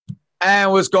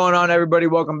And what's going on, everybody?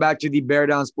 Welcome back to the Bear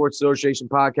Down Sports Association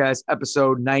podcast,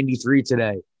 episode 93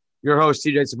 today. Your host,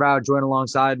 TJ Savaro, joined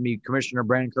alongside me, Commissioner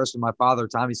Brandon Kurtzman, my father,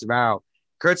 Tommy Savaro.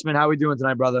 Kurtzman, how are we doing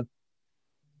tonight, brother?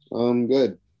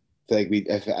 Good. I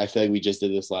feel like we just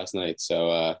did this last night,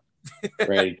 so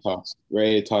ready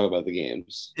to talk about the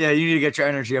games. Yeah, you need to get your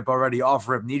energy up already. Off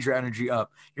rip, need your energy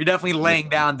up. You're definitely laying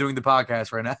down doing the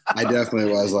podcast right now. I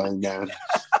definitely was laying down.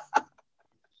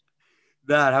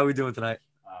 Dad, how are we doing tonight?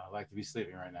 I like to be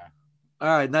sleeping right now. All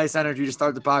right, nice energy to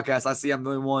start the podcast. I see I'm the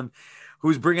only one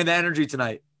who's bringing the energy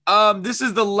tonight. This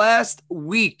is the last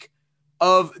week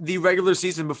of the regular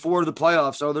season before the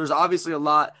playoffs, so there's obviously a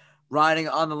lot riding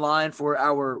on the line for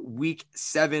our Week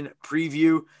 7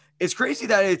 preview. It's crazy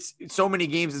that it's so many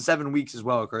games in 7 weeks as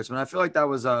well, Kurtzman. I feel like that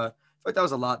was a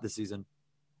lot this season.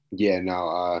 Yeah, no,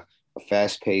 a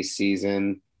fast-paced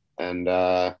season and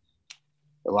a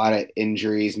lot of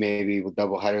injuries. Maybe with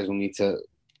doubleheaders will need to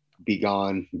be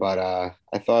gone, but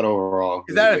I thought overall.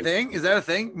 Is that a thing? Is that a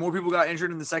thing? More people got injured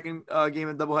in the second game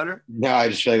of doubleheader? No, I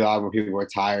just feel like a lot more people were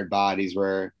tired. Bodies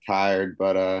were tired,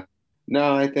 but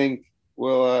no, I think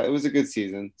it was a good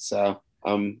season. So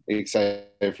I'm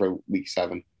excited for Week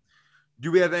 7.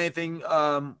 Do we have anything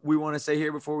we want to say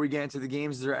here before we get into the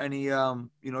games? Is there any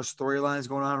storylines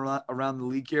going on around the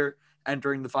league here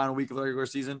entering the final week of the regular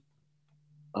season?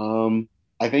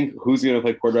 I think who's going to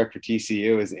play quarterback for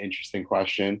TCU is an interesting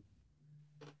question.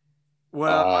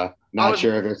 Well, not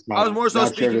sure if it's. I was more so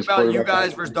speaking about you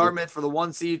guys versus Dartmouth for the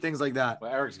 1 seed, things like that.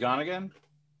 Well, Eric's gone again.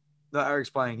 No, Eric's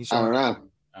playing. He's I don't know.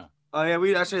 Oh yeah,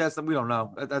 we don't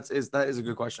know. That is a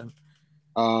good question.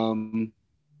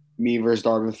 Me versus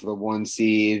Dartmouth for the 1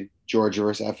 seed. Georgia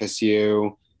versus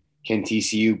FSU. Can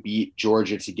TCU beat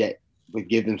Georgia to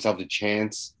give themselves a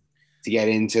chance to get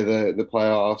into the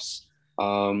playoffs?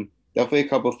 Definitely a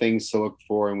couple things to look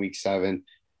for in Week 7.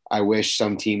 I wish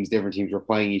different teams were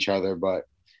playing each other, but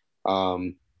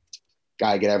gotta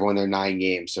get everyone their 9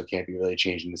 games, so can't be really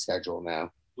changing the schedule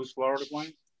now. Who's Florida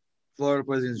playing? Florida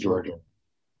plays against Georgia.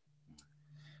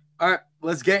 All right,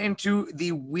 let's get into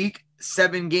the Week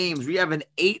 7 games. We have an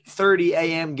 8:30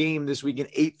 a.m. game this week, an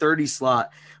 8:30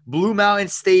 slot. Blue Mountain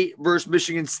State versus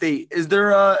Michigan State. Is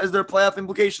there playoff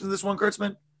implications in this one,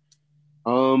 Kurtzman?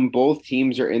 Both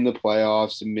teams are in the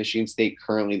playoffs. Michigan State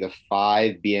currently the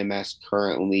 5, BMS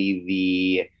currently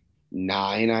the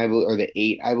 9, I believe, or the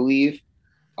 8, I believe.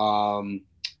 The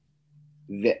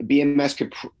BMS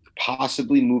could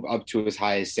possibly move up to as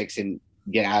high as 6 and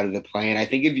get out of the play-in. I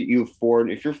think if you're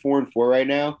 4-4 right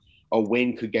now, a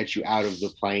win could get you out of the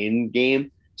play-in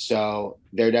game. So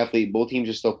they're definitely, both teams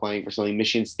are still playing for something.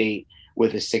 Michigan State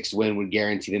with a 6th win would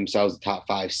guarantee themselves the top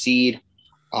 5 seed.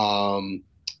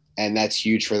 And that's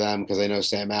huge for them because I know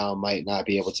Sam Allen might not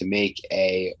be able to make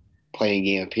a playing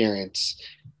game appearance.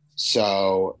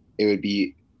 So it would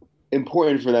be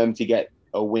important for them to get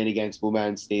a win against Blue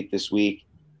Mountain State this week.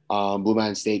 Blue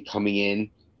Mountain State coming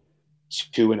in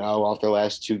 2-0 off their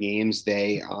last 2 games.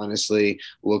 They honestly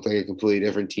look like a completely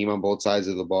different team on both sides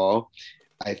of the ball.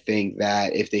 I think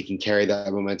that if they can carry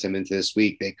that momentum into this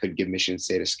week, they could give Michigan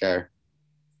State a scare.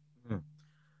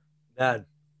 Dad,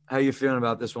 how you feeling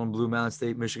about this one, Blue Mountain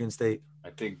State, Michigan State? I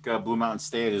think Blue Mountain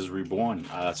State is reborn.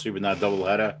 Sweeping that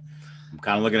doubleheader. I'm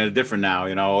kind of looking at it different now.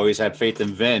 Always had faith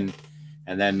in Vin,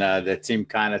 and then the team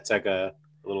kind of took a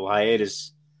little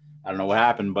hiatus. I don't know what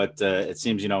happened, but it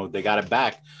seems they got it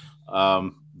back.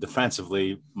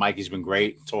 Defensively, Mikey's been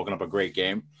great, talking up a great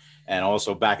game, and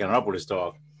also backing it up with his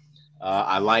talk.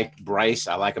 I like Bryce.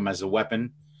 I like him as a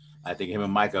weapon. I think him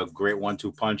and Mike are a great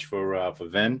 1-2 punch for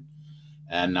Vin.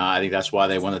 And I think that's why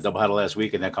they won the doubleheader last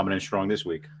week, and they're coming in strong this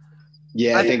week.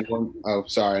 Yeah, I think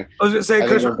sorry. I was going to say,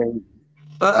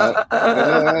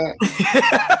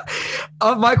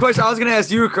 my question, I was going to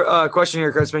ask you a question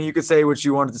here, Kurtzman. You could say what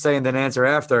you wanted to say and then answer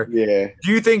after. Yeah.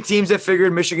 Do you think teams have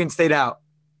figured Michigan State out?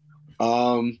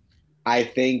 I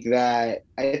think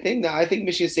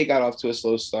Michigan State got off to a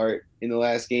slow start in the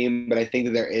last game, but I think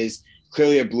that there is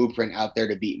clearly a blueprint out there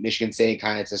to beat Michigan State,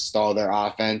 kind of to stall their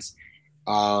offense.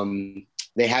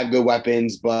 They have good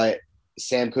weapons, but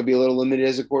Sam could be a little limited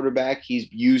as a quarterback.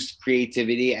 He's used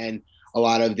creativity and a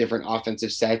lot of different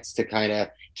offensive sets to kind of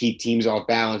keep teams off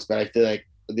balance. But I feel like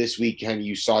this weekend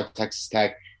you saw Texas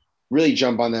Tech really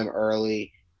jump on them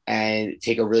early and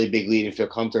take a really big lead and feel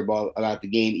comfortable about the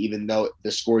game, even though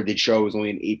the score did show it was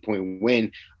only an 8-point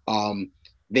win.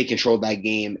 They controlled that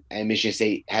game, and Michigan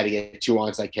State had to get 2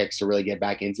 onside kicks to really get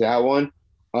back into that one.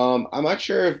 I'm not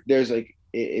sure if there's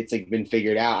it's been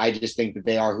figured out. I just think that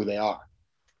they are who they are.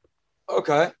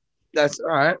 Okay, that's all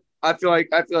right. I feel like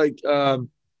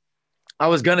I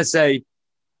was gonna say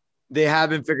they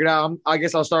haven't figured out. I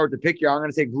guess I'll start with the pick here. I'm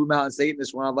going to take Blue Mountain State in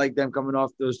this one. I like them coming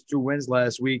off those 2 wins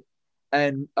last week.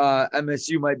 And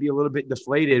MSU might be a little bit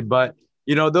deflated. But,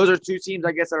 those are 2 teams,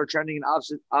 I guess, that are trending in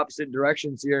opposite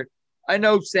directions here. I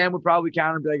know Sam would probably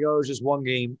counter and be like, oh, it's just 1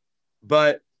 game.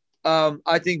 But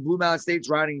I think Blue Mountain State's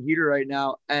riding a heater right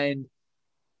now. And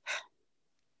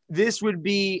this would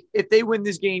be – if they win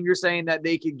this game, you're saying that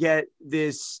they could get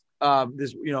this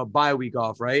bye week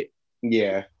off, right?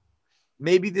 Yeah.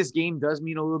 Maybe this game does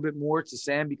mean a little bit more to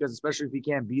Sam because especially if he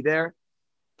can't be there,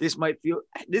 this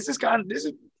is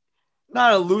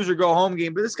not a loser go home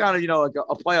game, but this kind of, like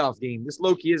a playoff game. This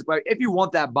low key is, but if you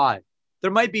want that bye, there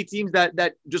might be teams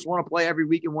that just want to play every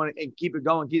week and keep it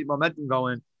going, keep the momentum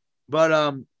going. But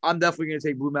I'm definitely going to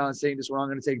take Blue Mountain State in this one. I'm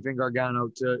going to take Vin Gargano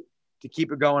to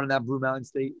keep it going in that Blue Mountain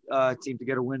State team to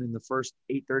get a win in the first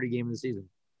 8:30 game of the season.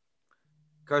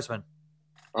 Kurtzman.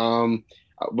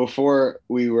 Before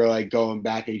we were like going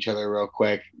back at each other real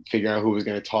quick, figuring out who was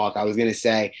going to talk, I was going to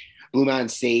say Blue Mountain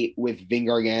State with Vin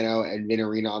Gargano and Vin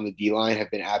Arena on the D-line have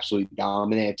been absolutely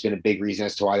dominant. It's been a big reason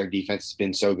as to why their defense has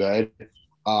been so good.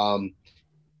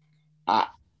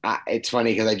 It's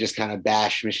funny because I just kind of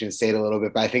bashed Michigan State a little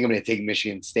bit, but I think I'm going to take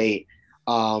Michigan State.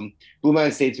 Blue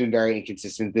Mountain State's been very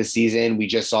inconsistent this season. We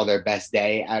just saw their best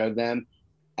day out of them,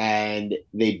 and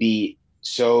they beat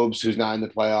Sobes, who's not in the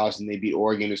playoffs, and they beat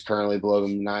Oregon, who's currently below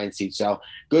them, the 9 seed. So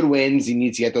good wins. You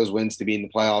need to get those wins to be in the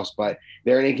playoffs, but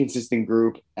they're an inconsistent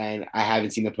group, and I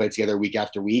haven't seen them play together week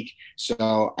after week.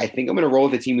 So I think I'm going to roll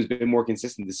with a team who's been more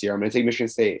consistent this year. I'm going to take Michigan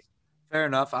State. Fair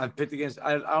enough. I've picked against.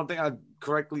 I don't think I've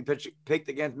correctly picked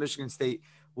against Michigan State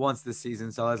once this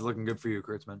season, so that's looking good for you,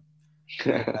 Kurtzman.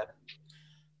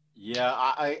 Yeah,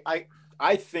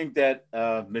 I think that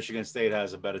Michigan State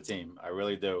has a better team. I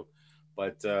really do,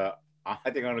 but I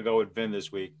think I'm going to go with Vin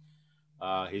this week.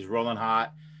 He's rolling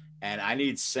hot, and I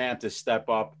need Sam to step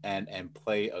up and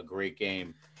play a great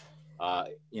game. A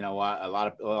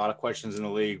lot of questions in the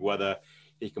league whether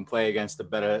he can play against the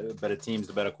better teams,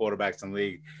 the better quarterbacks in the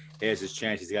league. Here's his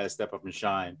chance. He's got to step up and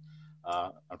shine.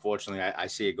 Unfortunately, I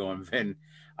see it going Vin.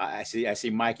 I see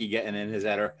Mikey getting in his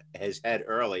head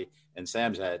early in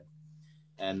Sam's head,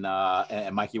 and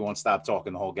Mikey won't stop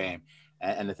talking the whole game.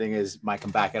 And the thing is, Mike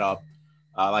can back it up.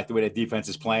 I like the way the defense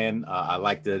is playing. I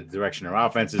like the direction their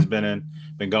offense has been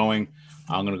going.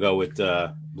 I'm going to go with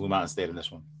Blue Mountain State in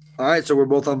this one. All right, so we're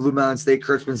both on Blue Mountain State.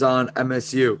 Kurtzman's on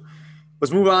MSU.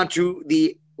 Let's move on to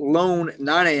the lone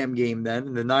 9 a.m. game then,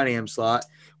 in the 9 a.m. slot.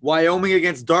 Wyoming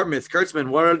against Dartmouth. Kurtzman,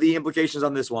 what are the implications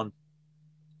on this one?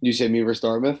 You said me versus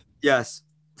Dartmouth? Yes.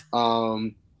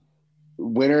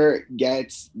 Winner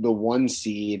gets the 1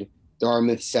 seed.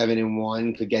 Dartmouth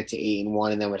 7-1 could get to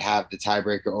 8-1 and then would have the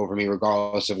tiebreaker over me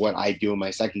regardless of what I do in my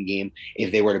second game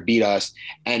if they were to beat us.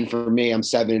 And for me, I'm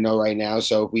 7-0 right now.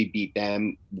 So if we beat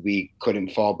them, we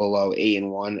couldn't fall below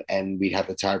 8-1 and we'd have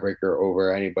the tiebreaker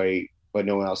over anybody, but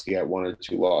no one else could get 1 or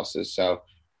 2 losses. So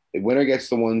the winner gets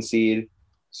the 1 seed.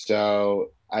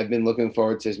 So I've been looking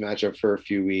forward to this matchup for a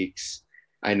few weeks.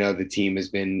 I know the team has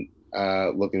been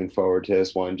looking forward to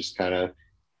this one, just kind of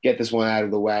get this one out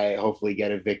of the way, hopefully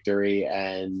get a victory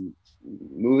and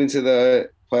move into the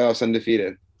playoffs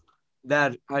undefeated.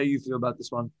 Dad, how do you feel about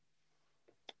this one?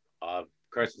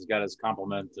 Kirsten's got his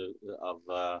complement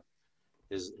of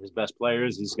his best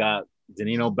players. He's got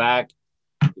Danino back.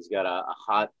 He's got a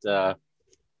hot Pat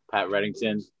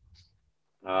Reddington.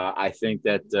 I think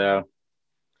that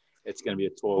it's going to be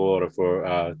a tall order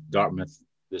for Dartmouth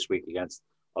this week against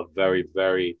a very,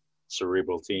 very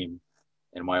cerebral team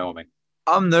in Wyoming.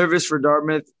 I'm nervous for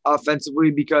Dartmouth offensively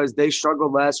because they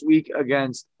struggled last week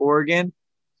against Oregon,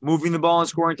 moving the ball and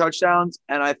scoring touchdowns.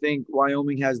 And I think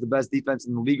Wyoming has the best defense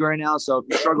in the league right now. So if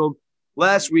you struggled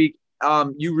last week,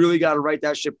 you really got to right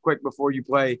that ship quick before you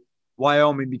play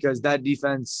Wyoming because that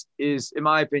defense is, in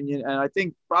my opinion, and I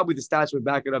think probably the stats would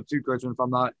back it up too, Kurtzman,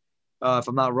 if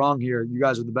I'm not wrong here. You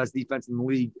guys are the best defense in the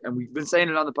league. And we've been saying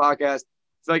it on the podcast.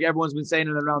 I feel like everyone's been saying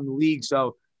it around the league.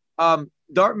 So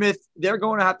Dartmouth, they're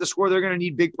going to have to score. They're going to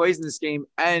need big plays in this game,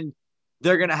 and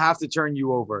they're going to have to turn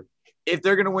you over. If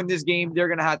they're going to win this game, they're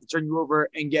going to have to turn you over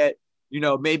and get,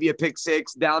 maybe a pick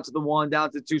 6 down to the 1,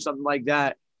 down to 2, something like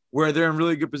that, where they're in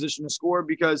really good position to score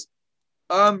because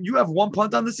you have 1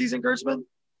 punt on the season, Kurtzman?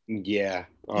 Yeah.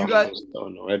 You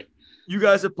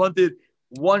guys have punted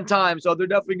 1 time, so they're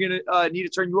definitely going to need to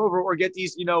turn you over or get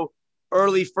these,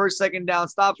 early first, second down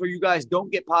stops where you guys don't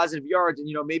get positive yards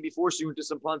and, maybe force you into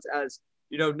some punts as,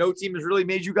 no team has really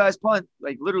made you guys punt,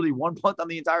 like literally 1 punt on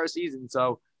the entire season.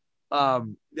 So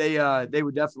they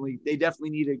definitely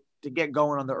need to get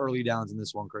going on the early downs in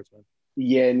this one, Kurtzman.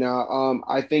 Yeah, no.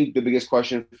 I think the biggest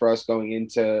question for us going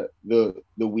into the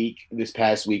week this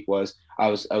past week was I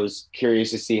was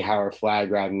curious to see how our flag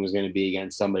grabbing was going to be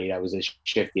against somebody that was as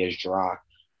shifty as Drock.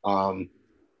 Um,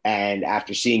 and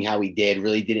after seeing how he did,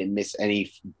 really didn't miss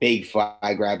any big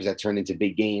flag grabs that turned into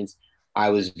big gains. I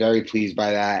was very pleased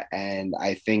by that, and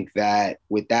I think that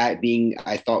with that being,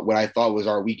 I thought what I thought was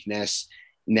our weakness.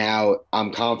 Now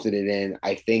I'm confident in.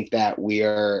 I think that we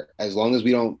are, as long as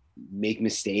we don't make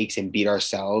mistakes and beat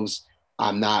ourselves.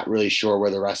 I'm not really sure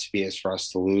where the recipe is for us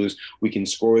to lose. We can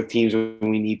score with teams when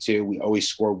we need to. We always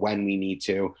score when we need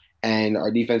to. And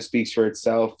our defense speaks for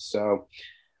itself. So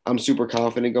I'm super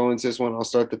confident going into this one. I'll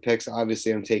start the picks.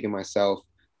 Obviously, I'm taking myself.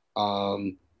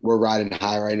 We're riding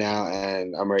high right now,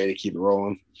 and I'm ready to keep it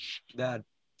rolling. Dad.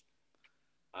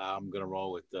 I'm gonna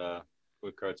roll with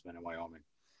Kurtzman in Wyoming.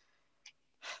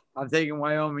 I'm taking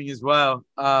Wyoming as well.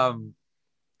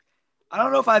 I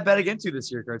don't know if I bet against you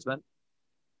this year, Kurtzman.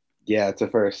 Yeah, it's a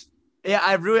first. Yeah,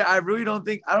 I really don't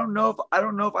think. I don't know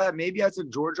if I maybe I took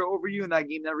Georgia over you and that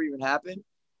game never even happened.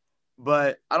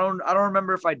 But I don't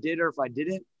remember if I did or if I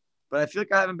didn't. But I feel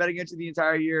like I haven't bet against you the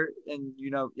entire year, and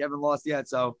you haven't lost yet.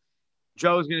 So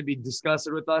Joe's going to be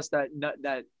disgusted with us that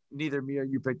neither me or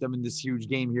you picked them in this huge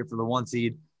game here for the 1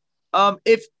 seed.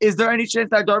 Is there any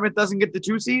chance that Dartmouth doesn't get the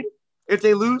 2 seed if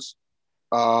they lose?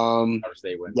 Florida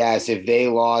State win. Yes, if they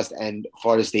lost and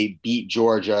Florida State beat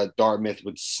Georgia, Dartmouth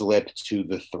would slip to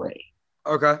the 3.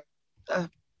 Okay.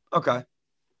 Okay.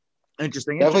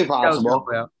 Interesting. Definitely possible.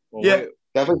 Well, Yeah. wait.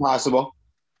 Definitely possible.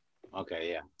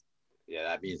 Okay, yeah.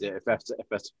 That means if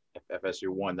FSU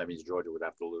won, that means Georgia would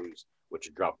have to lose, which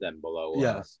would drop them below.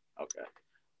 Yes. Okay.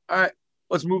 All right.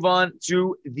 Let's move on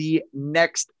to the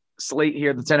next slate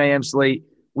here, the 10 a.m. slate.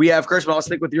 We have, Kirschman, I'll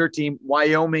stick with your team,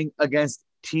 Wyoming against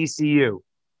TCU.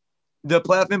 The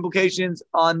playoff implications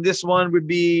on this one would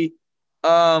be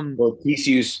well,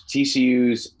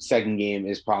 TCU's second game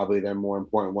is probably their more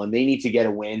important one. They need to get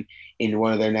a win in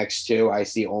one of their next 2. I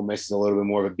see Ole Miss is a little bit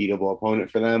more of a beatable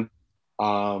opponent for them.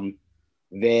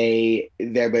 They're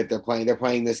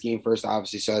playing this game first,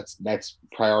 obviously, so that's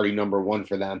priority number 1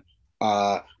 for them.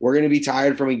 We're gonna be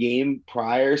tired from a game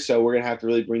prior, so we're gonna have to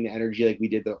really bring the energy like we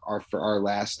did for our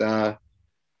last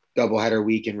doubleheader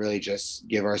week and really just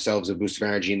give ourselves a boost of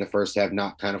energy in the first half,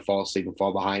 not kind of fall asleep and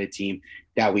fall behind a team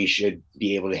that we should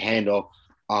be able to handle.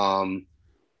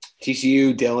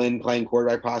 TCU, Dylan playing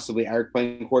quarterback, possibly Eric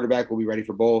playing quarterback. We'll be ready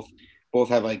for both. Both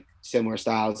have like similar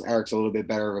styles. Eric's a little bit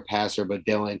better of a passer, but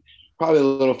Dylan probably a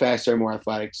little faster and more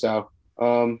athletic. So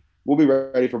we'll be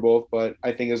ready for both. But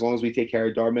I think as long as we take care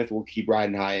of Dartmouth, we'll keep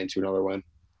riding high into another win.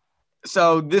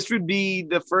 So this would be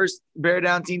the first Bear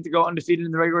Down team to go undefeated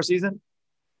in the regular season?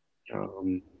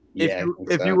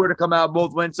 If you were to come out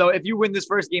both wins. So if you win this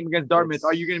first game against Dartmouth,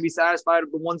 are you going to be satisfied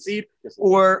with the 1 seed,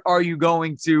 or are you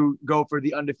going to go for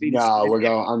the undefeated? No,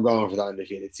 I'm going for the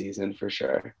undefeated season for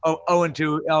sure.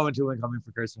 0-2 incoming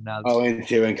for Kirsten now.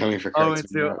 0-2 incoming for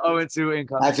Kirsten. 0-2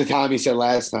 incoming. That's what Tommy said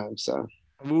last time. So.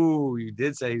 Ooh, you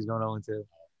did say he's going 0-2.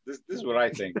 This is what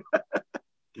I think.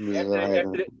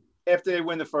 If they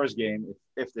win the first game,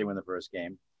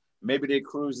 maybe they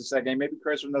cruise the second game. Maybe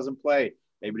Kirsten doesn't play.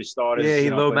 Maybe the starters. Yeah, he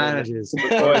low manages.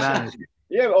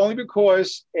 Yeah, only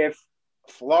because if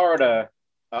Florida,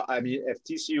 if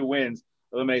TCU wins,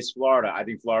 eliminates Florida, I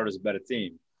think Florida's a better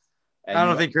team. And I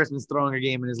don't think Kirsten's throwing a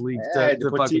game in his league.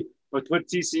 But put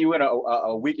TCU in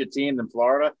a weaker team than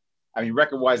Florida. I mean,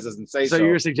 record-wise doesn't say so.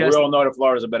 You're suggesting we all know that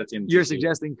Florida's a better team. You're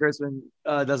suggesting Kirsten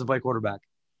doesn't play quarterback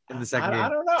in the second game. I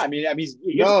don't know. I mean,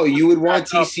 no, you would want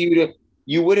TCU to.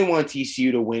 You wouldn't want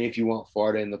TCU to win if you want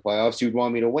Florida in the playoffs. You'd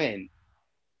want me to win.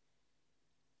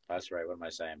 That's right. What am I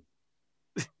saying?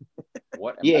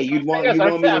 What? Yeah, you'd want me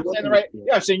to win. Right.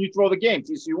 Yeah, I'm saying you throw the game.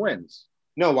 TCU wins.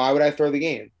 No, why would I throw the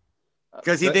game?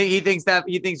 Because he thinks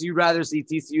you'd rather see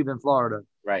TCU than Florida.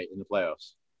 Right, in the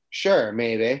playoffs. Sure,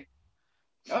 maybe.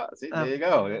 Oh, see, there you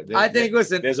go.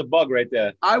 Listen, there's a bug right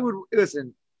there. I would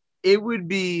listen. It would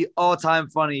be all-time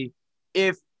funny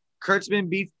if Kurtzman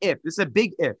beats. This is a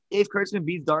big if Kurtzman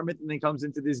beats Dartmouth and then comes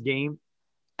into this game,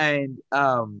 and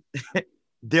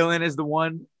Dylan is the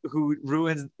one who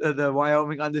ruins the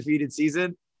Wyoming undefeated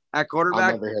season at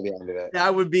quarterback. I'll never hear the end of it.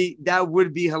 That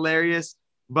would be hilarious.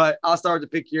 But I'll start the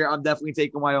pick here. I'm definitely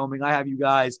taking Wyoming. I have you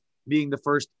guys being the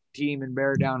first team in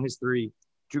Bear Down history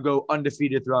to go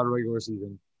undefeated throughout a regular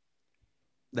season.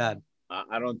 Dad.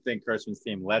 I don't think Kurtzman's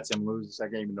team lets him lose the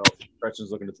second game, even though Kurtzman's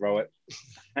looking to throw it.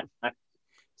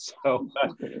 So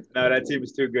no, that team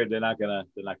is too good. They're not gonna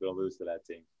lose to that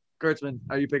team. Kurtzman,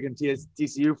 are you picking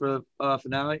TCU for the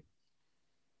finale?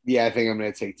 Yeah, I think I'm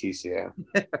going to take TCU.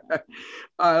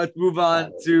 All right, let's move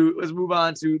on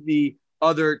to the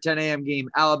other 10 a.m. game,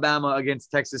 Alabama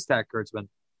against Texas Tech, Kurtzman?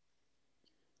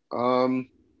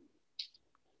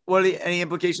 Any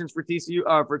implications for TCU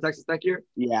for Texas Tech here?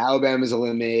 Yeah, Alabama's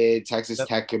eliminated. Texas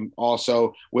Tech can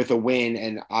also with a win,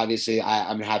 and obviously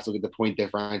I'm gonna have to look at the point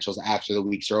differentials after the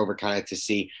weeks are over, kind of to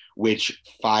see which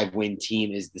 5-win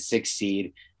team is the 6th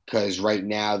seed. Because right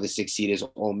now the 6th seed is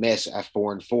Ole Miss at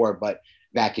 4-4, but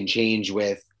that can change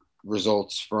with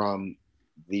results from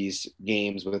these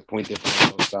games with point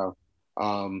differentials. So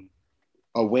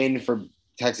a win for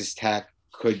Texas Tech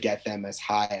could get them as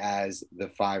high as the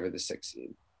 5 or the 6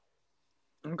 seed.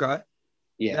 Okay.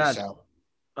 Yeah. Dad, So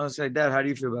I was say, Dad, how do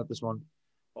you feel about this one?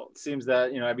 Well, it seems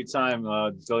that, every time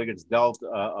Philly gets dealt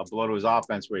a blow to his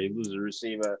offense where he loses a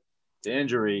receiver to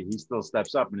injury, he still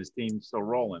steps up and his team's still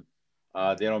rolling.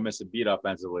 They don't miss a beat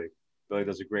offensively. Philly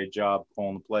does a great job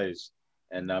calling the plays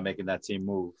and making that team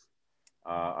move.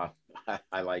 I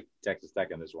like Texas Tech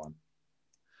in this one.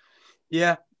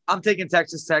 Yeah, I'm taking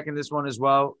Texas Tech in this one as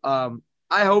well.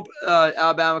 I hope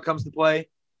Alabama comes to play.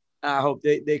 I hope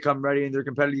they come ready and they're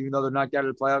competitive, even though they're knocked out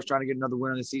of the playoffs, trying to get another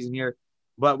win on the season here.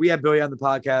 But we had Billy on the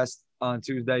podcast on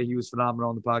Tuesday. He was phenomenal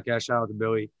on the podcast. Shout out to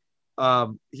Billy.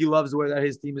 He loves the way that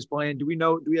his team is playing. Do we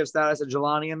have status of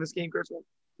Jelani in this game, Chris?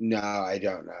 no, I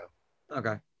don't know.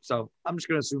 Okay. So I'm just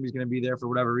going to assume he's going to be there for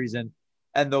whatever reason.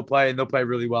 And they'll play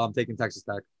really well. I'm taking Texas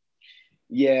Tech.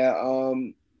 Yeah,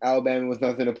 Alabama with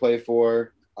nothing to play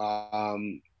for.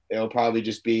 It'll probably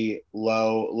just be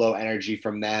low energy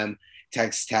from them.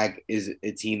 Texas Tech is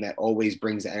a team that always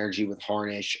brings energy with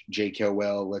Harnish, J.K.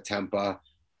 Will, Latempa.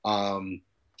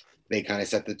 They kind of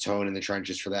set the tone in the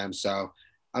trenches for them. So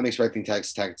I'm expecting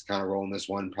Texas Tech to kind of roll in this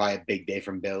one. Probably a big day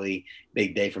from Billy,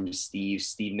 big day from Steve.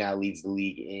 Steve now leads the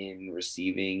league in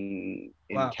receiving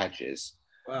catches.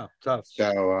 Wow, tough.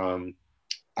 So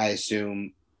I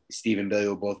assume Steve and Billy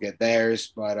will both get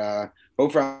theirs, but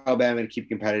hope for Alabama to keep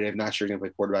competitive. Not sure he's going to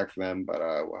play quarterback for them, but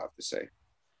we'll have to see.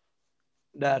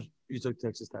 Dad, you took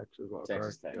Texas Tech as well.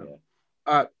 Texas Tech, yeah.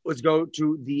 All right, let's go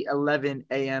to the 11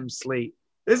 a.m. slate.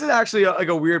 This is actually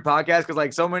a weird podcast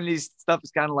because so many of these stuff is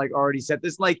kind of already set.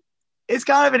 This it's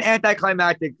kind of an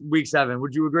anticlimactic week 7.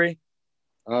 Would you agree?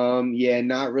 Yeah,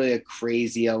 not really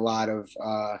a lot of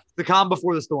the calm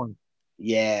before the storm.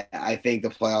 Yeah, I think the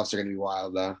playoffs are going to be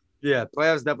wild though. Yeah,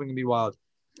 playoffs definitely going to be wild.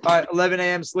 All right, 11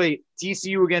 a.m. slate.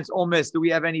 TCU against Ole Miss. Do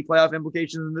we have any playoff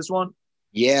implications in this one?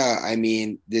 Yeah, I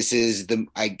mean, this is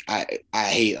I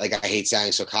hate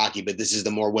sounding so cocky, but this is the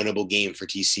more winnable game for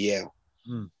TCU.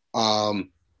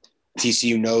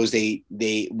 TCU knows they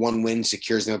one win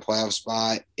secures them a playoff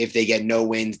spot. If they get no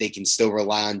wins, they can still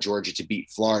rely on Georgia to beat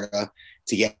Florida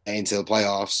to get into the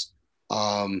playoffs.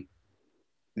 TCU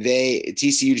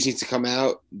just needs to come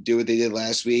out, do what they did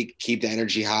last week, keep the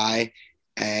energy high.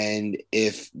 And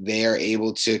if they are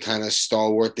able to kind of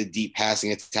stalwart the deep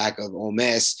passing attack of Ole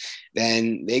Miss,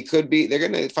 then they're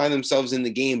going to find themselves in the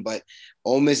game. But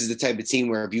Ole Miss is the type of team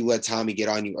where if you let Tommy get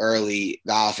on you early,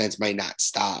 the offense might not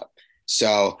stop.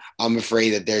 So I'm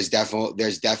afraid that there's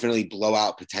definitely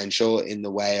blowout potential in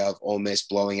the way of Ole Miss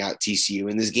blowing out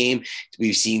TCU in this game.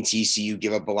 We've seen TCU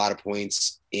give up a lot of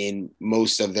points in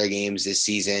most of their games this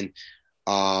season.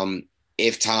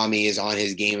 If Tommy is on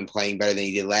his game and playing better than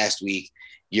he did last week,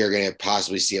 you're going to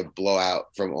possibly see a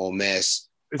blowout from Ole Miss.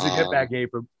 It's a get back game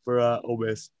for Ole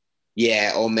Miss.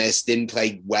 Yeah, Ole Miss didn't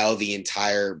play well the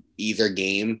entire either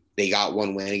game. They got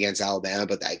one win against Alabama,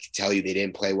 but I can tell you they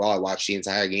didn't play well. I watched the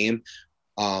entire game.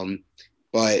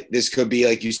 But this could be,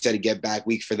 like you said, a get back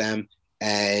week for them.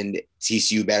 And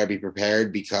TCU better be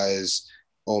prepared because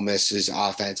Ole Miss's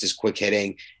offense is quick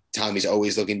hitting. Tommy's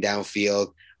always looking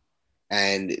downfield.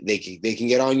 And they can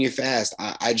get on you fast.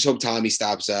 I just hope Tommy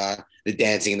stops the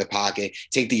dancing in the pocket.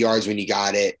 Take the yards when you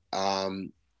got it.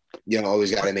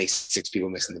 Always got to make 6 people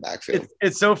miss in the backfield.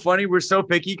 It's so funny. We're so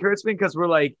picky, Kurtzman, because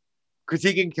we're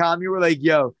critiquing Tommy. We're like,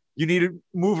 yo, you need to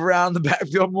move around the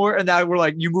backfield more. And now we're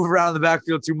like, you move around the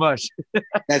backfield too much.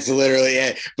 That's literally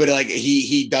it. But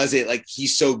he does it.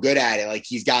 He's so good at it.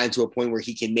 He's gotten to a point where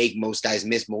he can make most guys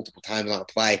miss multiple times on a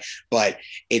play. But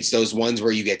it's those ones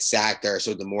where you get sacked that are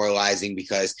so demoralizing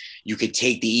because you could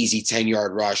take the easy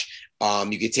 10-yard rush.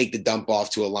 You could take the dump off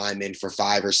to a lineman for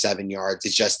 5 or 7 yards.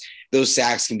 It's just those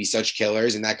sacks can be such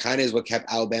killers. And that kind of is what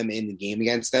kept Alabama in the game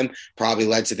against them, probably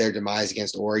led to their demise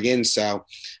against Oregon. So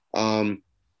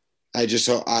I just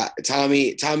hope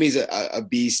Tommy's a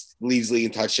beast, leads league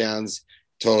in touchdowns,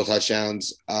 total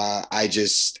touchdowns. I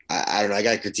don't know. I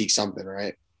got to critique something,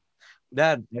 right?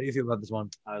 Dad, how do you feel about this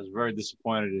one? I was very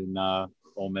disappointed in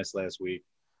Ole Miss last week.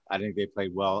 I think they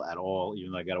played well at all,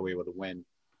 even though I got away with a win.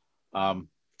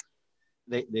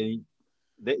 They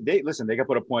they listen. They can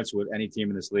put up points with any team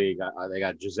in this league. They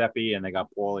got Giuseppe and they got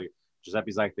Paulie.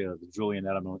 Giuseppe's like the Julian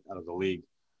Edelman out of the league,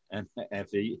 and if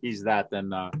he's that,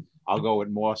 then I'll go with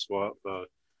Morse for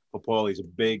Paulie. He's a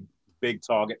big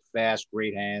target, fast,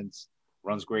 great hands,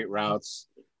 runs great routes.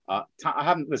 I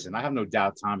have no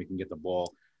doubt Tommy can get the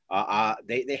ball.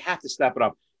 They have to step it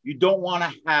up. You don't want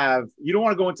to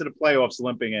go into the playoffs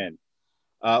limping in.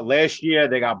 Last year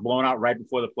they got blown out right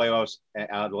before the playoffs,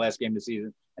 the last game of the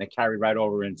season, and it carried right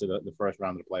over into the first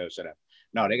round of the playoffs.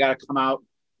 No, they got to come out,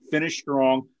 finish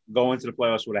strong, go into the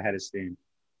playoffs with a head of steam.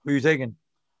 Who are you taking?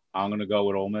 I'm going to go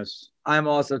with Ole Miss. I'm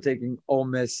also taking Ole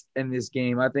Miss in this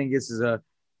game. I think this is a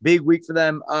big week for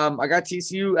them. I got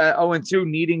TCU at 0-2,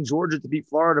 needing Georgia to beat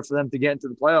Florida for them to get into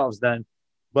the playoffs then.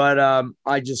 But I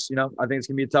think it's going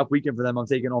to be a tough weekend for them. I'm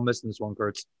taking Ole Miss in this one,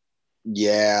 Kurtz.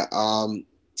 Yeah,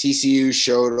 TCU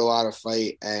showed a lot of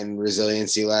fight and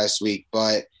resiliency last week,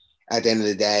 but at the end of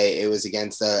the day, it was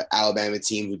against the Alabama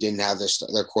team who didn't have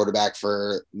their quarterback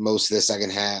for most of the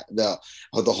second half, the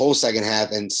whole second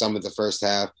half and some of the first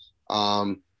half.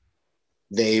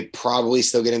 They probably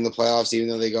still get in the playoffs, even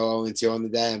though they go 0-2 on the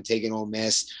day. I'm taking Ole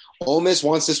Miss. Ole Miss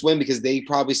wants this win because they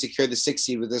probably secured the 6th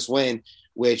seed with this win,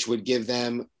 which would give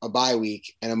them a bye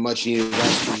week and a much-needed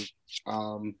rest week.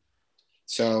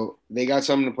 So they got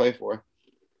something to play for.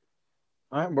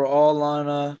 All right, we're all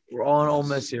on Ole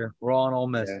Miss here. We're all on Ole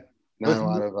Miss. Yeah, not a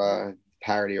lot of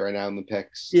parity right now in the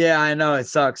picks. Yeah, I know it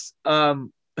sucks.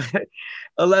 11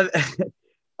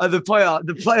 the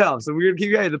playoffs. So we're gonna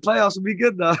keep going. The playoffs will be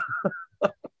good though.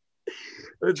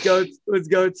 Let's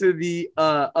go to the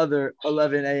other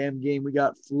 11 a.m. game. We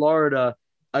got Florida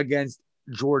against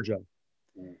Georgia.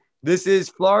 This is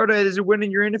Florida. Is it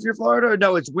winning? You're in if you're Florida, or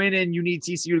no? It's winning. You need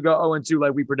TCU to go 0-2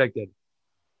 like we predicted.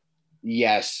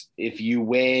 Yes, if you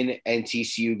win and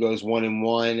TCU goes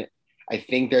 1-1, I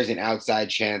think there's an outside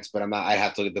chance, but I'd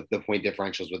have to look at the point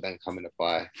differentials would then come into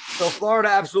play. So Florida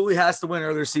absolutely has to win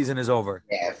or their season is over.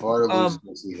 Yeah, Florida loses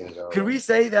the season is over. Could we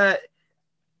say that?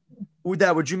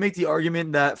 Would you make the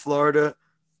argument that Florida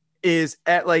is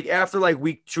at after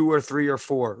week 2 or 3 or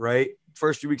 4, right?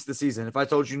 First 2 weeks of the season. If I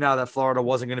told you now that Florida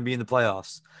wasn't going to be in the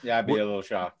playoffs, yeah, I'd be a little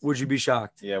shocked. Would you be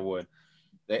shocked? Yeah, I would.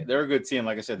 They're a good team.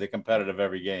 Like I said, they're competitive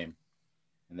every game,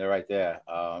 and they're right there.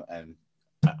 And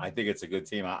I think it's a good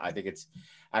team. I think it's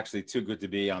actually too good to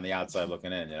be on the outside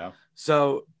looking in.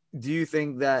 So, do you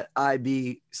think that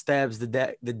IB stabs the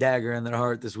dagger in their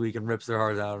heart this week and rips their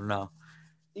hearts out, or no?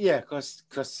 Yeah,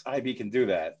 because IB can do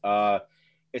that.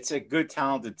 It's a good,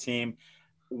 talented team.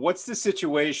 What's the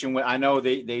situation when I know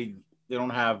they don't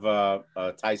have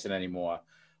Tyson anymore?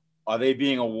 Are they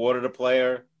being awarded a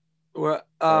player? Well,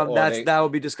 that will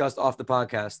be discussed off the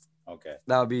podcast. Okay,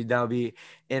 that would be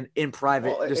in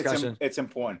private discussion. It's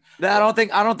important. I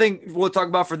don't think we'll talk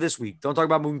about for this week. Don't talk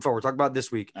about moving forward. Talk about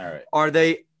this week. All right. Are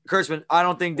they Kurtzman? I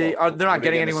don't think they are. They're not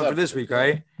getting anyone for this week,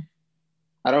 right?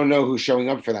 I don't know who's showing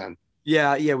up for them.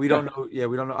 Yeah, we don't know. Yeah,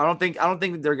 we don't know. I don't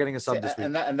think they're getting a sub this week.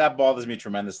 And that bothers me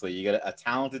tremendously. You get a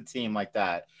talented team like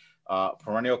that,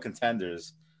 perennial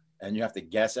contenders, and you have to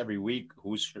guess every week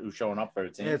who's showing up for a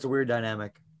team. Yeah, it's a weird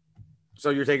dynamic. So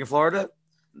you're taking Florida?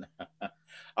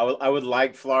 I would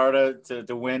like Florida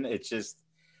to win. It's just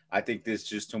I think there's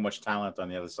just too much talent on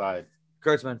the other side.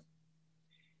 Kurtzman.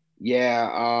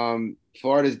 Yeah,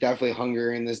 Florida's definitely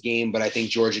hungry in this game, but I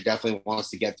think Georgia definitely wants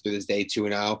to get through this day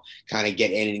 2-0, kind of get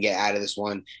in and get out of this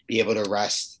one, be able to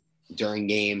rest during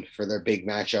game for their big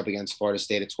matchup against Florida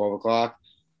State at 12 o'clock.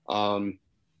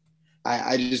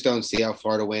 I just don't see how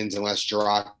Florida wins unless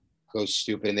Jurok goes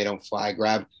stupid and they don't flag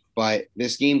grab. But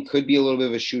this game could be a little bit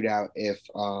of a shootout if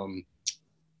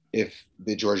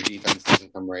the Georgia defense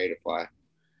doesn't come ready to fly.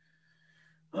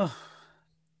 Oh,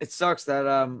 it sucks that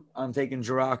I'm taking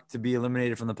Jurok to be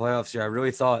eliminated from the playoffs here. I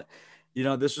really thought,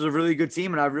 this was a really good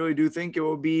team, and I really do think it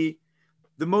will be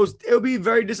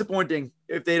very disappointing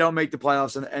if they don't make the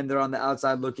playoffs and they're on the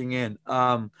outside looking in.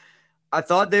 I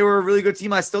thought they were a really good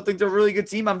team. I still think they're a really good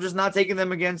team. I'm just not taking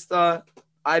them against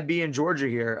IB and Georgia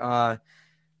here.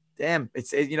 Damn,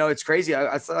 it's crazy.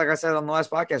 Like I said on the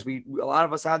last podcast, a lot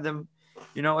of us had them,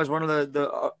 as one of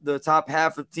the top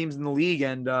half of teams in the league,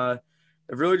 and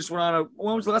it really just went on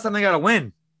when was the last time they got a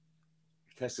win?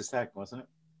 Texas Tech, wasn't it?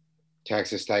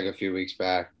 Texas Tech a few weeks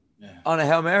back. Yeah. On a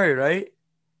Hail Mary, right?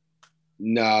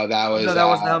 No, that wasn't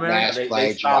Hail Mary. Last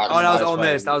play. That was Ole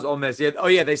Miss. That was Ole Miss. Yeah. Oh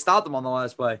yeah, they stopped them on the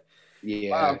last play.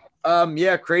 Yeah.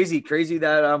 Yeah, crazy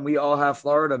that we all have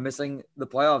Florida missing the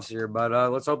playoffs here,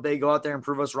 but let's hope they go out there and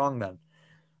prove us wrong then.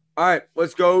 All right,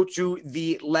 let's go to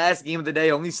the last game of the day.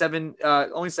 Only seven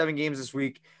games this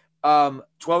week. 12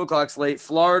 o'clock slate.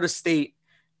 Florida State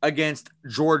against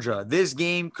Georgia. This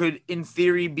game could, in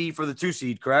theory, be for the 2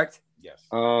 seed, correct? Yes.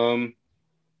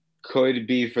 Could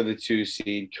be for the 2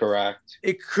 seed, correct?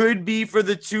 It could be for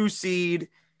the 2 seed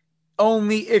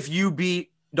only if you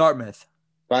beat Dartmouth.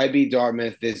 If I beat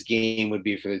Dartmouth, this game would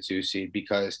be for the 2 seed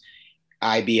because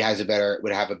IB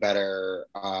would have a better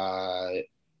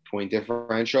point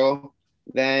differential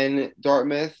than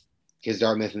Dartmouth because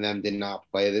Dartmouth and them did not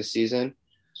play this season.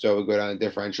 So it would go down a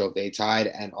differential if they tied,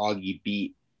 and Augie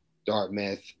beat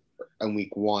Dartmouth in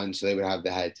week 1, so they would have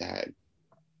the head-to-head.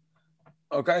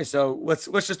 Okay, so let's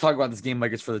just talk about this game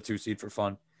like it's for the 2 seed for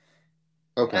fun.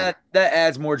 Okay. That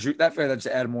adds more juice. That just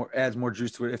adds more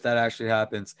juice to it if that actually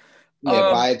happens.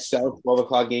 Yeah, by itself, 12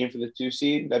 o'clock game for the 2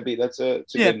 seed. That's a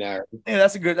good narrative. Yeah,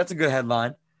 that's a good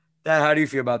headline. Dad, how do you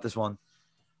feel about this one?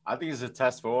 I think it's a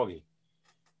test for Augie.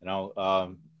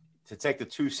 To take the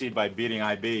 2 seed by beating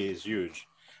IB is huge.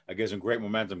 It gives them great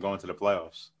momentum going to the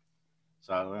playoffs.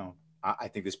 So I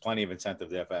think there's plenty of incentive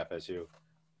there for FSU.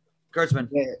 Kurtzman.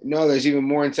 Yeah, no, there's even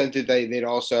more incentive that they'd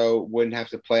also wouldn't have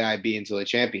to play IB until the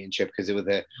championship because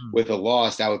with a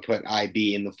loss that would put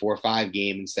IB in the 4-5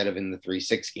 game instead of in the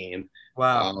 3-6 game.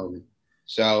 Wow.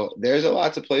 So there's a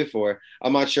lot to play for.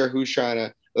 I'm not sure who's trying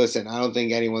to listen. I don't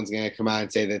think anyone's going to come out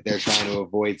and say that they're trying to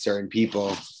avoid certain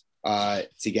people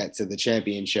to get to the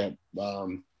championship.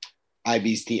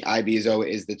 IB is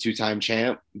the 2-time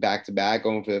champ back-to-back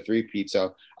going for the 3-peat.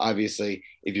 So obviously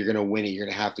if you're going to win it, you're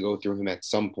going to have to go through him at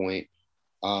some point.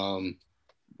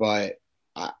 But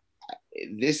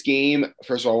this game,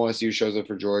 first of all, I want to see who shows up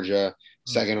for Georgia.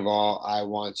 Second of all, I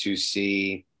want to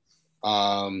see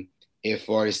if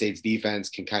Florida State's defense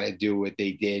can kind of do what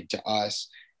they did to us,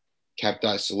 kept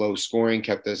us low scoring,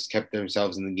 kept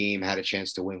themselves in the game, had a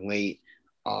chance to win late.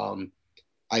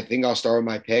 I think I'll start with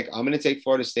my pick. I'm going to take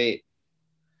Florida State.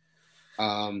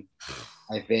 I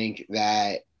think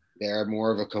that they're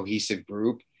more of a cohesive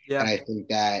group. Yeah. And I think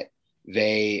that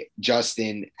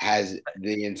Justin has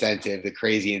the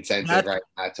crazy incentive right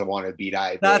now to want to beat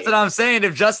IB. That's what I'm saying.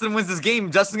 If Justin wins this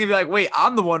game, Justin's going to be like, wait,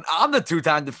 I'm the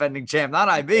 2-time defending champ, not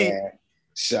IB. Yeah.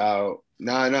 So,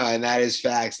 no. And that is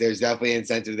facts. There's definitely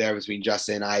incentive there between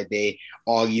Justin and IB.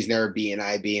 Augie's never beaten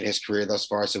IB in his career thus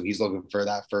far, so he's looking for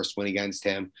that first win against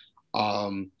him.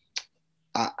 I'm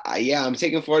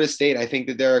taking Florida State. I think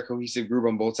that they're a cohesive group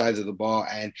on both sides of the ball,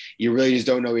 and you really just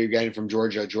don't know what you're getting from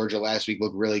Georgia. Georgia last week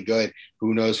looked really good.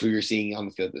 Who knows who you're seeing on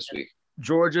the field this week?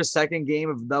 Georgia's second game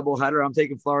of doubleheader. I'm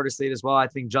taking Florida State as well. I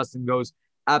think Justin goes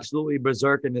absolutely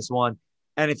berserk in this one.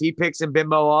 And if he picks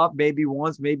Mbimbo off, maybe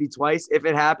once, maybe twice, if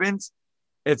it happens,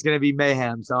 it's going to be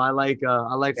mayhem. So I like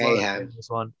Florida State in this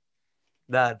one.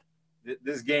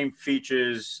 This game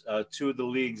features 2 of the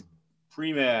league's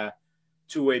premier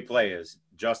two-way players,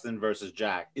 Justin versus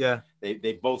Jack. Yeah.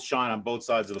 They both shine on both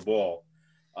sides of the ball.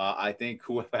 I think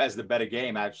whoever has the better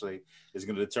game actually is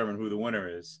going to determine who the winner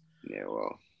is. Yeah,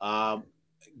 well.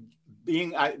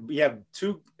 We have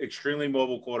 2 extremely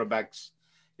mobile quarterbacks.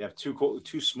 You have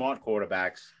two smart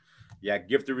quarterbacks. You have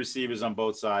gifted receivers on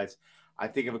both sides. I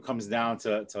think if it comes down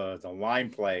to line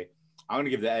play, I'm going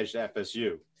to give the edge to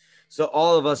FSU. So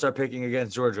all of us are picking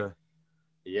against Georgia.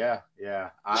 Yeah.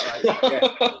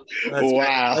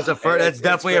 Wow. That's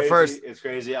definitely a first. It's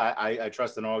crazy. I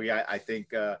trust in Augie. I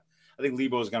think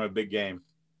Lebo's going to have a big game.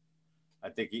 I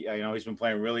think he's been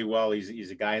playing really well.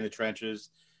 He's a guy in the trenches.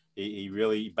 He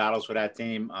really battles for that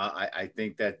team. I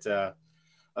think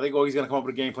Augie's going to come up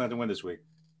with a game plan to win this week.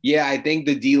 Yeah, I think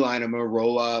the D-line of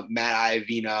Marola, Matt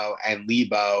Iovino, and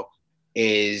Lebo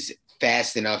is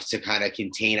fast enough to kind of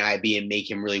contain IB and make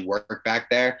him really work back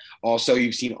there. Also,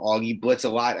 you've seen Augie blitz a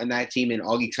lot on that team, and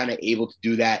Augie's kind of able to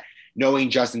do that, knowing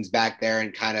Justin's back there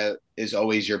and kind of is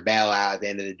always your bailout at the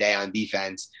end of the day on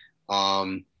defense.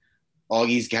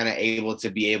 Augie's kind of able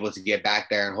to get back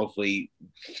there and hopefully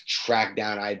track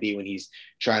down IB when he's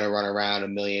trying to run around a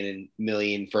million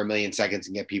seconds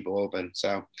and get people open.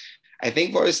 So I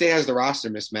think Florida State has the roster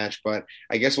mismatch, but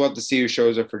I guess we'll have to see who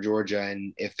shows up for Georgia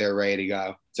and if they're ready to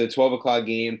go. It's a 12 o'clock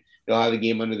game. They'll have a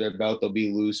game under their belt. They'll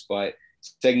be loose, but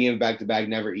second game back-to-back,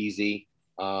 never easy.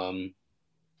 I'm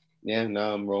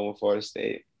rolling with Florida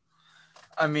State.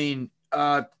 I mean,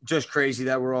 just crazy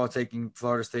that we're all taking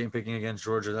Florida State and picking against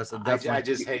Georgia. I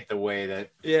just hate the way that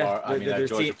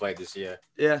Georgia played this year.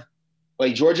 Yeah.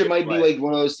 Like Georgia might be like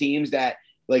one of those teams that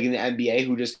like in the NBA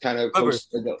who just kind of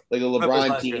coast like a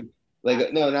LeBron team. Not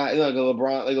like a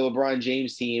LeBron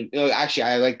James team. Actually,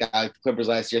 I like that Clippers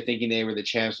last year, thinking they were the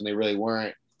champs when they really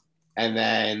weren't, and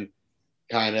then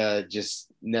kind of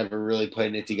just never really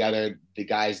putting it together. The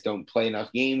guys don't play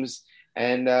enough games,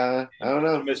 and I don't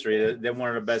know. Mystery. They're one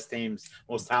of the best teams,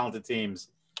 most talented teams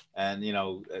and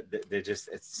they're just.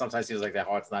 It sometimes seems like their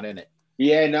heart's not in it.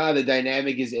 Yeah, no, the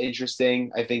dynamic is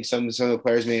interesting. I think some of the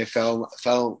players may have fell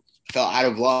out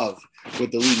of love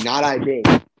with the league. Not I did.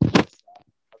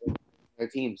 Their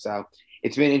team. So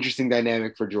it's been an interesting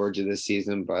dynamic for Georgia this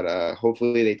season, but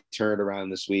hopefully they turn it around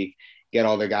this week, get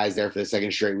all their guys there for the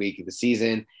second straight week of the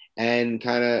season, and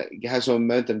kind of have some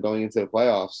momentum going into the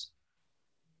playoffs.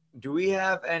 Do we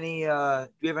have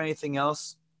anything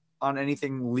else on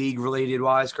anything league related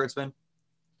wise, Kurtzman?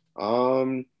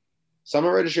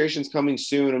 Summer registration's coming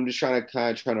soon. I'm just trying to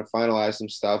finalize some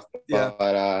stuff,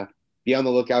 but be on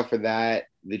the lookout for that.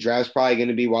 The draft's probably going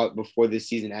to be before the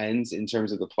season ends in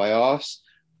terms of the playoffs.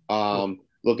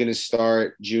 Looking to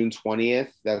start June 20th.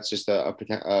 That's just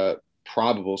a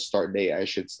probable start date, I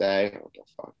should say. What the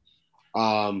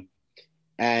fuck?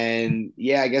 And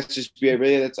yeah, I guess just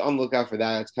that's on the lookout for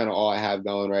that. That's kind of all I have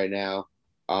going right now.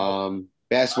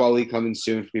 Basketball league coming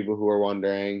soon for people who are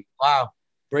wondering. Wow.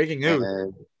 Breaking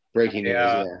news. Breaking news,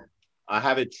 yeah. I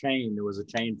have a chain. There was a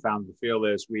chain found in the field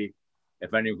last week.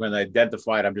 If anyone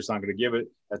identified, I'm just not going to give it.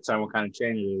 That's what kind of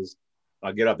chain it is.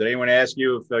 I'll get up. Did anyone ask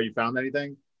you if you found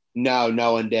anything? No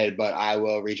one did, but I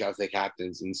will reach out to the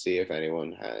captains and see if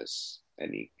anyone has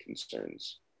any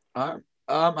concerns. All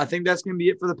right. I think that's going to be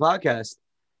it for the podcast.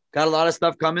 Got a lot of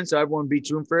stuff coming, so everyone be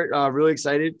tuned for it. Really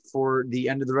excited for the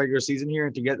end of the regular season here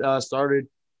and to get started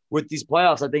with these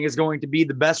playoffs. I think it's going to be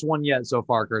the best one yet so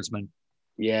far, Kurtzman.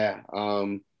 Yeah.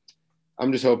 I'm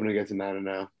just hoping to get to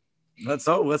 9-0. Let's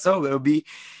hope. It'll be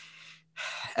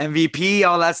MVP,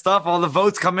 all that stuff, all the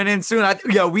votes coming in soon.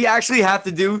 We actually have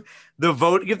to do the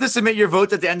vote. You have to submit your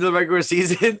votes at the end of the regular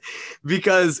season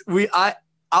because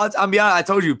I'll be honest, I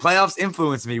told you, playoffs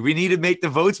influence me. We need to make the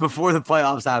votes before the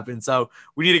playoffs happen. So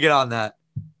we need to get on that.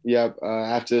 Yep.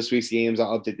 After this week's games,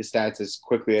 I'll update the stats as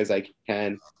quickly as I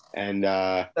can. And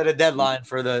set a deadline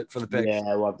for the pick. Yeah,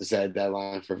 I will have to set a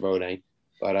deadline for voting.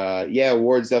 But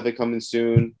awards definitely coming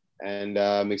soon. And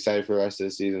I'm excited for the rest of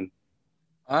the season.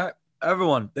 All right,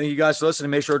 everyone. Thank you guys for listening.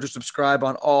 Make sure to subscribe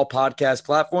on all podcast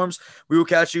platforms. We will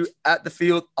catch you at the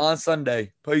field on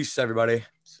Sunday. Peace, everybody.